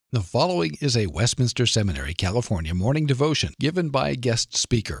The following is a Westminster Seminary, California morning devotion given by a guest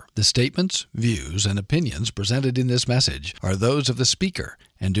speaker. The statements, views, and opinions presented in this message are those of the speaker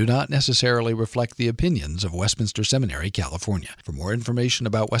and do not necessarily reflect the opinions of Westminster Seminary, California. For more information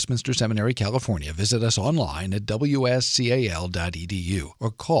about Westminster Seminary, California, visit us online at wscal.edu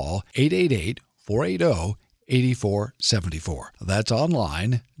or call 888-480-8474. That's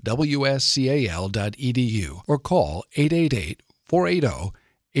online, wscal.edu or call 888-480-8474.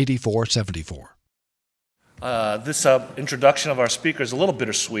 8474. This introduction of our speaker is a little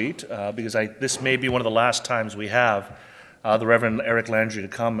bittersweet because this may be one of the last times we have the Reverend Eric Landry to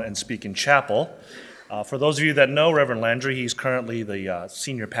come and speak in chapel. For those of you that know Reverend Landry, he's currently the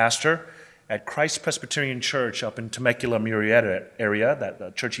senior pastor at Christ Presbyterian Church up in Temecula, Murrieta area,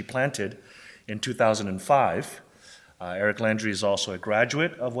 that church he planted in 2005. Eric Landry is also a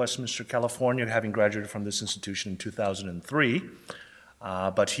graduate of Westminster, California, having graduated from this institution in 2003.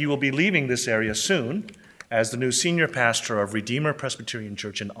 But he will be leaving this area soon as the new senior pastor of Redeemer Presbyterian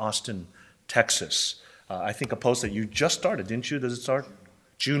Church in Austin, Texas. I think a post that you just started, didn't you? Does it start?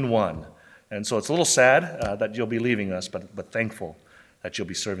 June 1. And so it's a little sad that you'll be leaving us, but thankful that you'll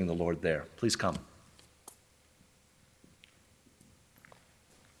be serving the Lord there. Please come.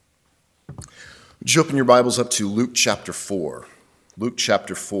 Would you open your Bibles up to Luke chapter 4? Luke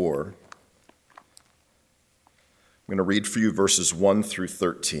chapter 4. I'm going to read for you verses 1 through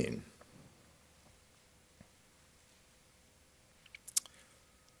 13.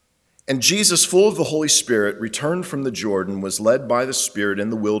 And Jesus, full of the Holy Spirit, returned from the Jordan, was led by the Spirit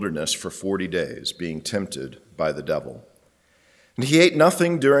in the wilderness for 40 days, being tempted by the devil. And he ate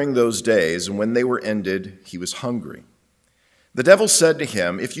nothing during those days, and when they were ended, he was hungry. The devil said to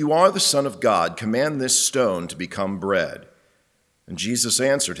him, "If you are the Son of God, command this stone to become bread." And Jesus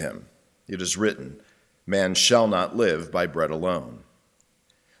answered him, "It is written, man shall not live by bread alone."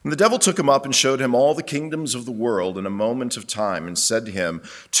 And the devil took him up and showed him all the kingdoms of the world in a moment of time, and said to him,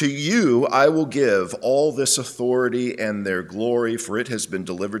 "To you I will give all this authority and their glory, for it has been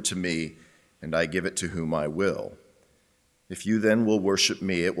delivered to me, and I give it to whom I will. If you then will worship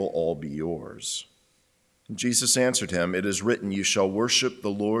me, it will all be yours." And Jesus answered him, "It is written, you shall worship the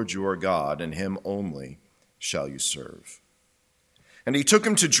Lord your God, and him only shall you serve." And he took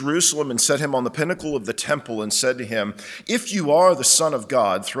him to Jerusalem and set him on the pinnacle of the temple and said to him, "If you are the Son of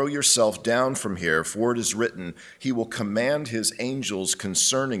God, throw yourself down from here, for it is written, he will command his angels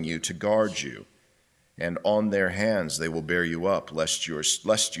concerning you to guard you, and on their hands they will bear you up, lest you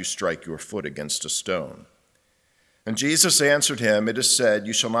strike your foot against a stone." And Jesus answered him, "It is said,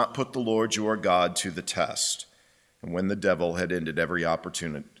 you shall not put the Lord your God to the test." And when the devil had ended every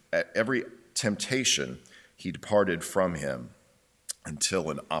temptation, he departed from him until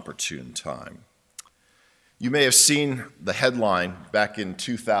an opportune time. You may have seen the headline back in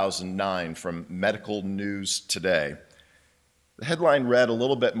 2009 from Medical News Today. The headline read a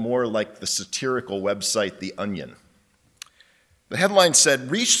little bit more like the satirical website The Onion. The headline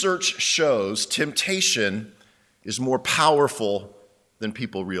said, "Research shows temptation is more powerful than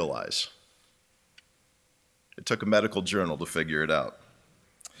people realize." It took a medical journal to figure it out.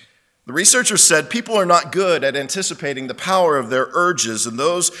 The researchers said people are not good at anticipating the power of their urges, and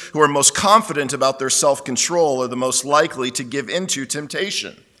those who are most confident about their self-control are the most likely to give into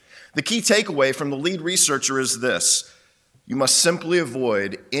temptation. The key takeaway from the lead researcher is this: you must simply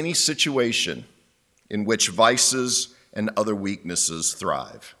avoid any situation in which vices and other weaknesses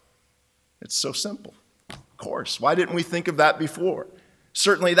thrive. It's so simple. Of course, why didn't we think of that before?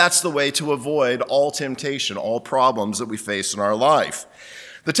 Certainly that's the way to avoid all temptation, all problems that we face in our life.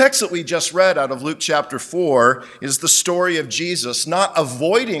 The text that we just read out of Luke chapter 4 is the story of Jesus not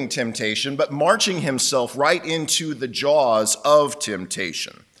avoiding temptation, but marching himself right into the jaws of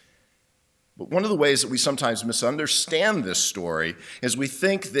temptation. But one of the ways that we sometimes misunderstand this story is we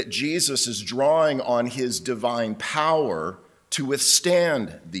think that Jesus is drawing on his divine power to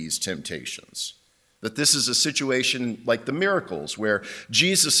withstand these temptations. That this is a situation like the miracles, where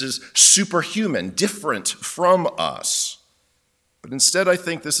Jesus is superhuman, different from us. But instead, I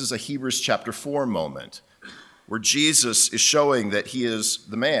think this is a Hebrews chapter 4 moment, where Jesus is showing that he is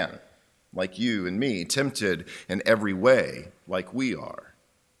the man, like you and me, tempted in every way, like we are.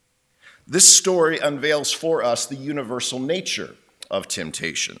 This story unveils for us the universal nature of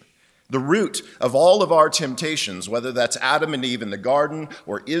temptation, the root of all of our temptations, whether that's Adam and Eve in the garden,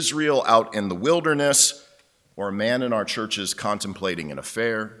 or Israel out in the wilderness, or a man in our churches contemplating an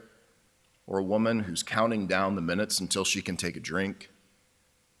affair, or a woman who's counting down the minutes until she can take a drink,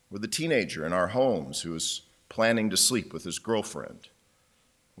 or the teenager in our homes who is planning to sleep with his girlfriend,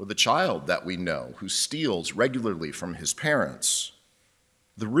 or the child that we know who steals regularly from his parents,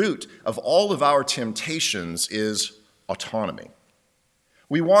 The root of all of our temptations is autonomy.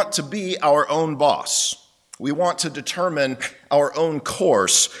 We want to be our own boss. We want to determine our own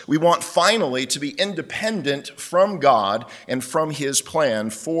course. We want finally to be independent from God and from his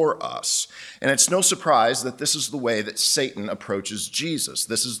plan for us. And it's no surprise that this is the way that Satan approaches Jesus.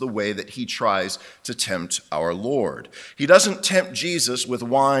 This is the way that he tries to tempt our Lord. He doesn't tempt Jesus with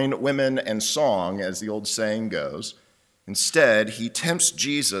wine, women, and song, as the old saying goes. Instead, he tempts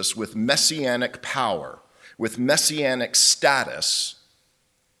Jesus with messianic power, with messianic status,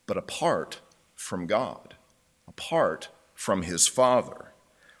 but apart from God, apart from his Father.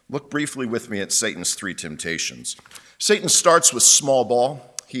 Look briefly with me at Satan's three temptations. Satan starts with small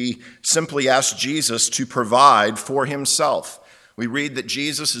ball. He simply asks Jesus to provide for himself. We read that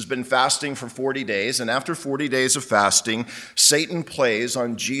Jesus has been fasting for 40 days, and after 40 days of fasting, Satan plays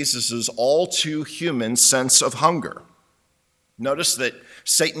on Jesus' all too human sense of hunger. Notice that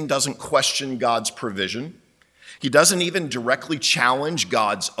Satan doesn't question God's provision. He doesn't even directly challenge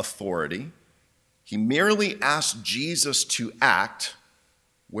God's authority. He merely asks Jesus to act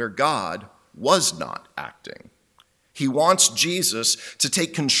where God was not acting. He wants Jesus to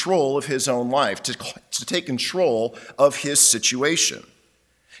take control of his own life, to take control of his situation.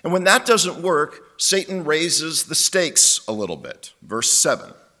 And when that doesn't work, Satan raises the stakes a little bit. Verse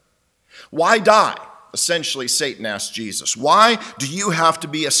 7. Why die? Essentially, Satan asked Jesus, why do you have to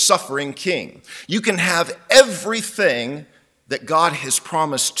be a suffering king? You can have everything that God has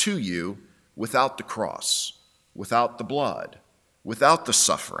promised to you without the cross, without the blood, without the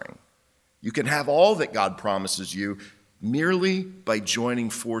suffering. You can have all that God promises you merely by joining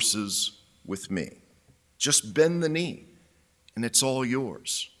forces with me. Just bend the knee, and it's all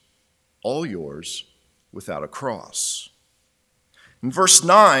yours without a cross. In verse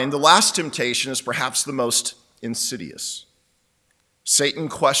 9, the last temptation is perhaps the most insidious. Satan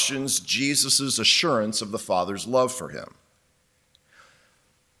questions Jesus' assurance of the Father's love for him.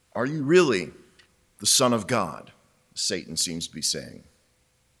 Are you really the Son of God? Satan seems to be saying.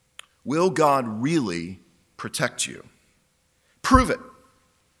 Will God really protect you? Prove it.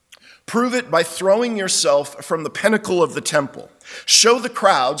 Prove it by throwing yourself from the pinnacle of the temple. Show the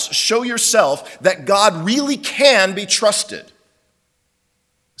crowds, show yourself that God really can be trusted.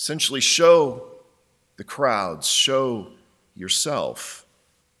 Essentially, show the crowds, show yourself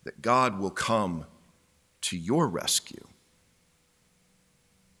that God will come to your rescue.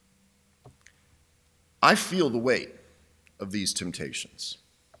 I feel the weight of these temptations.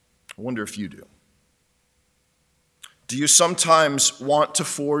 I wonder if you do. Do you sometimes want to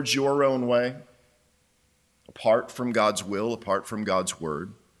forge your own way, apart from God's will, apart from God's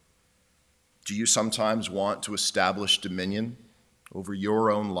word? Do you sometimes want to establish dominion over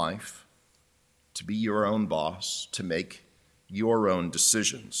your own life, to be your own boss, to make your own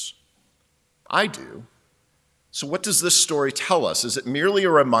decisions? I do. So what does this story tell us? Is it merely a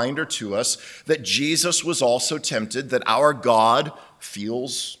reminder to us that Jesus was also tempted, that our God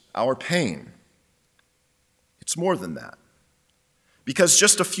feels our pain? It's more than that. Because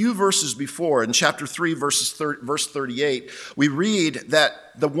just a few verses before, in chapter 3, verse 38, we read that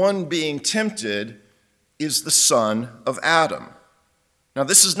the one being tempted is the son of Adam. Now,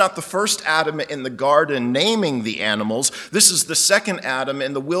 this is not the first Adam in the garden naming the animals. This is the second Adam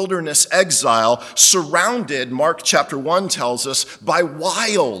in the wilderness exile, surrounded, Mark chapter 1 tells us, by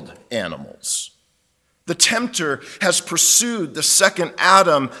wild animals. The tempter has pursued the second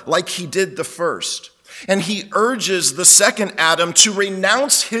Adam like he did the first. And he urges the second Adam to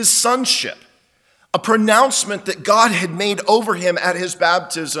renounce his sonship, a pronouncement that God had made over him at his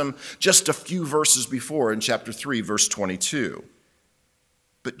baptism just a few verses before in chapter 3, verse 22.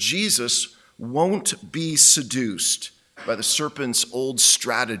 But Jesus won't be seduced by the serpent's old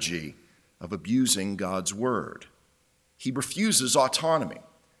strategy of abusing God's word. He refuses autonomy.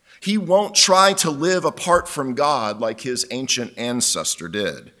 He won't try to live apart from God like his ancient ancestor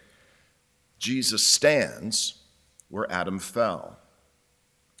did. Jesus stands where Adam fell.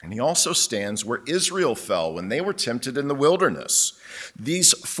 And he also stands where Israel fell when they were tempted in the wilderness.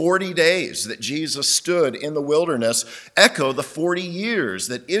 These 40 days that Jesus stood in the wilderness echo the 40 years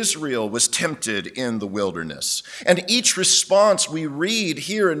that Israel was tempted in the wilderness. And each response we read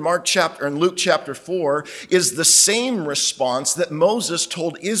here in Luke chapter 4 is the same response that Moses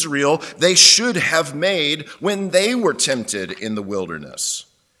told Israel they should have made when they were tempted in the wilderness.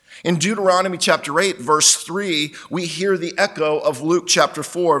 In Deuteronomy chapter 8, verse 3, we hear the echo of Luke chapter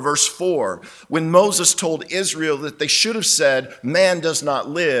 4, verse 4, when Moses told Israel that they should have said, "Man does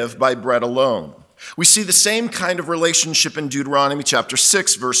not live by bread alone." We see the same kind of relationship in Deuteronomy chapter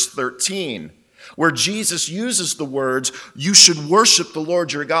 6, verse 13, where Jesus uses the words, "You should worship the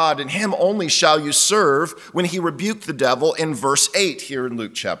Lord your God, and him only shall you serve," when he rebuked the devil in verse 8 here in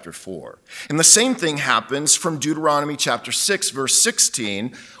Luke chapter 4. And the same thing happens from Deuteronomy chapter 6, verse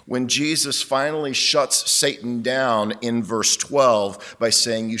 16, when Jesus finally shuts Satan down in verse 12 by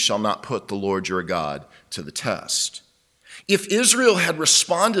saying, "You shall not put the Lord your God to the test." If Israel had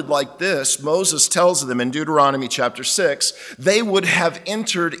responded like this, Moses tells them in Deuteronomy chapter 6, they would have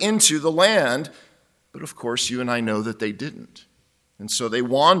entered into the land. But of course, you and I know that they didn't. And so they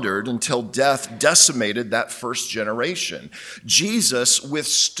wandered until death decimated that first generation. Jesus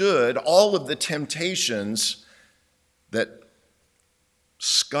withstood all of the temptations that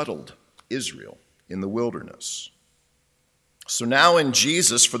scuttled Israel in the wilderness. So now in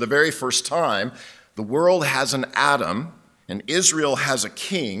Jesus, for the very first time, the world has an Adam, and Israel has a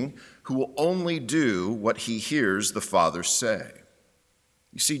king who will only do what he hears the Father say.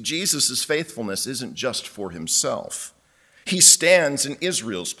 You see, Jesus' faithfulness isn't just for himself. He stands in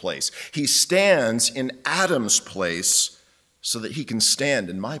Israel's place. He stands in Adam's place so that he can stand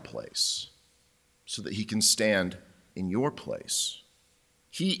in my place, so that he can stand in your place.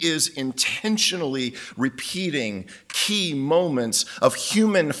 He is intentionally repeating key moments of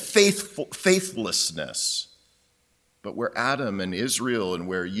human faithlessness. But where Adam and Israel and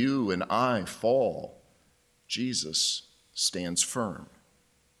where you and I fall, Jesus stands firm.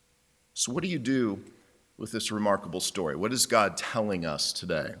 So what do you do with this remarkable story? What is God telling us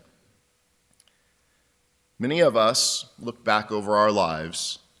today? Many of us look back over our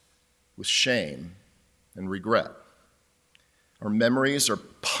lives with shame and regret. Our memories are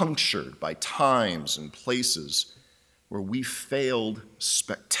punctured by times and places where we failed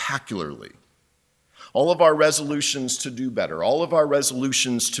spectacularly. All of our resolutions to do better, all of our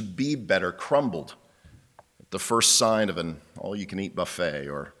resolutions to be better crumbled at the first sign of an all-you-can-eat buffet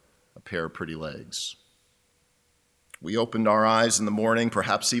or a pair of pretty legs. We opened our eyes in the morning,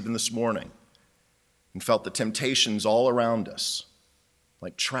 perhaps even this morning, and felt the temptations all around us,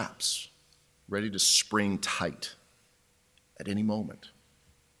 like traps, ready to spring tight at any moment.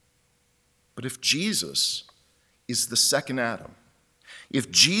 But if Jesus is the second Adam, if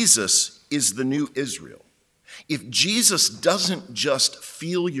Jesus is the new Israel, if Jesus doesn't just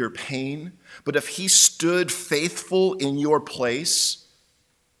feel your pain, but if he stood faithful in your place,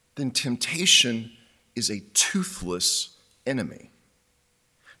 then temptation is a toothless enemy.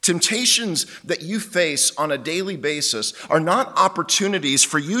 Temptations that you face on a daily basis are not opportunities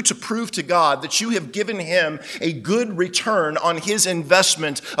for you to prove to God that you have given him a good return on his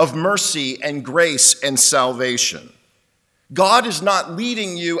investment of mercy and grace and salvation. God is not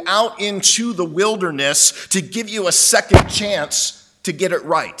leading you out into the wilderness to give you a second chance to get it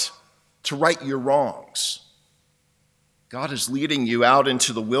right, to right your wrongs. God is leading you out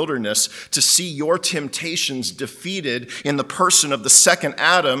into the wilderness to see your temptations defeated in the person of the second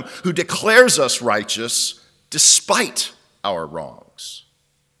Adam, who declares us righteous despite our wrongs.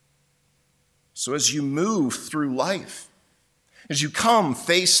 So as you move through life, as you come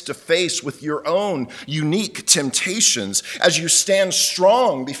face to face with your own unique temptations, as you stand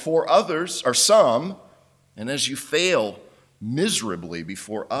strong before others, or some, and as you fail miserably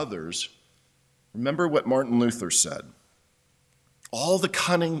before others, remember what Martin Luther said. All the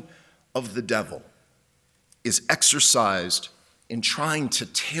cunning of the devil is exercised in trying to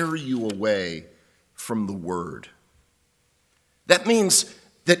tear you away from the word. That means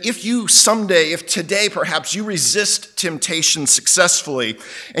that if today perhaps you resist temptation successfully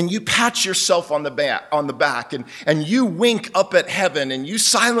and you pat yourself on the back and you wink up at heaven and you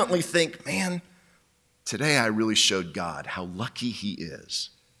silently think, man, today I really showed God how lucky he is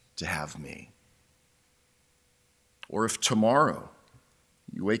to have me. Or if tomorrow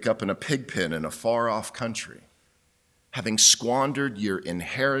you wake up in a pig pen in a far-off country, having squandered your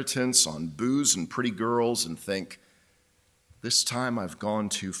inheritance on booze and pretty girls, and think, this time I've gone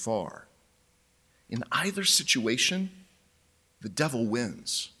too far. In either situation, the devil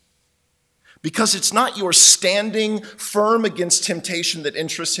wins. Because it's not your standing firm against temptation that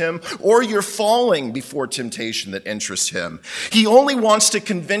interests him, or your falling before temptation that interests him. He only wants to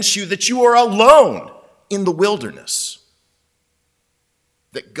convince you that you are alone in the wilderness,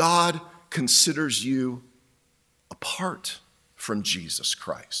 that God considers you apart from Jesus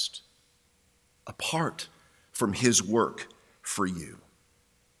Christ, apart from his work for you,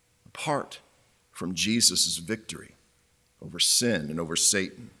 apart from Jesus' victory over sin and over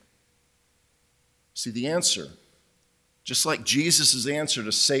Satan. See, the answer, just like Jesus' answer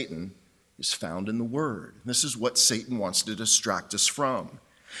to Satan, is found in the Word. This is what Satan wants to distract us from.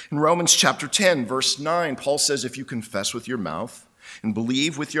 In Romans chapter 10, verse 9, Paul says, if you confess with your mouth and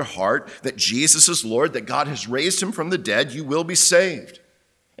believe with your heart that Jesus is Lord, that God has raised him from the dead, you will be saved.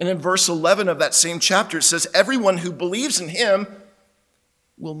 And in verse 11 of that same chapter, it says, everyone who believes in him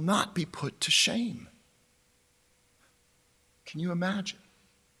will not be put to shame. Can you imagine?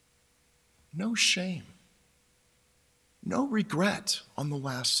 No shame, no regret on the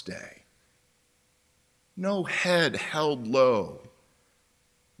last day, no head held low,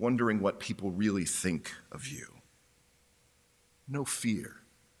 wondering what people really think of you, no fear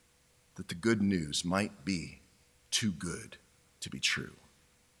that the good news might be too good to be true.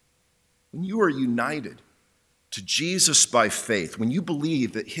 When you are united to Jesus by faith, when you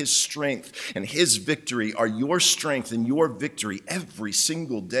believe that his strength and his victory are your strength and your victory every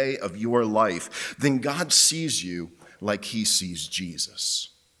single day of your life, then God sees you like he sees Jesus.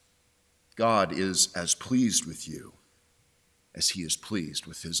 God is as pleased with you as he is pleased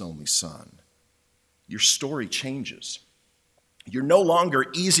with his only Son. Your story changes. You're no longer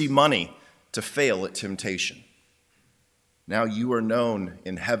easy money to fail at temptation. Now you are known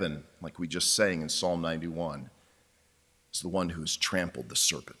in heaven, like we just sang in Psalm 91, as the one who has trampled the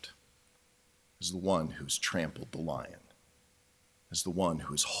serpent, as the one who has trampled the lion, as the one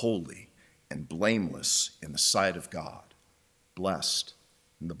who is holy and blameless in the sight of God, blessed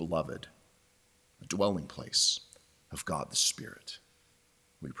in the beloved, the dwelling place of God the Spirit.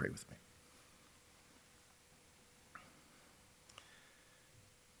 Will you pray with me?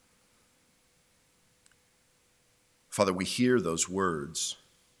 Father, we hear those words,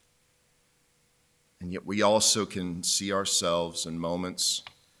 and yet we also can see ourselves in moments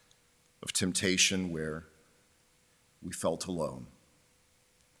of temptation where we felt alone,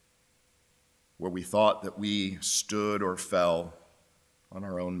 where we thought that we stood or fell on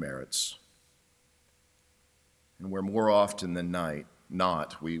our own merits, and where more often than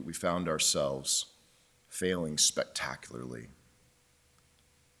not, we found ourselves failing spectacularly.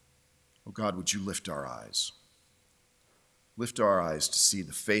 Oh God, would you lift our eyes? Lift our eyes to see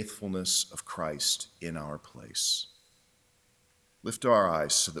the faithfulness of Christ in our place. Lift our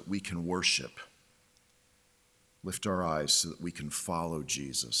eyes so that we can worship. Lift our eyes so that we can follow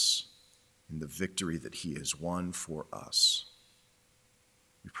Jesus in the victory that he has won for us.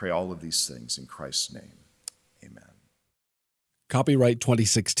 We pray all of these things in Christ's name. Amen. Copyright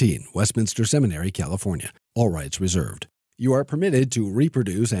 2016, Westminster Seminary, California. All rights reserved. You are permitted to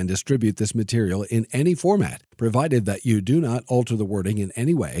reproduce and distribute this material in any format, provided that you do not alter the wording in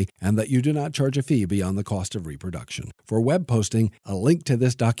any way and that you do not charge a fee beyond the cost of reproduction. For web posting, a link to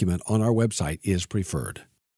this document on our website is preferred.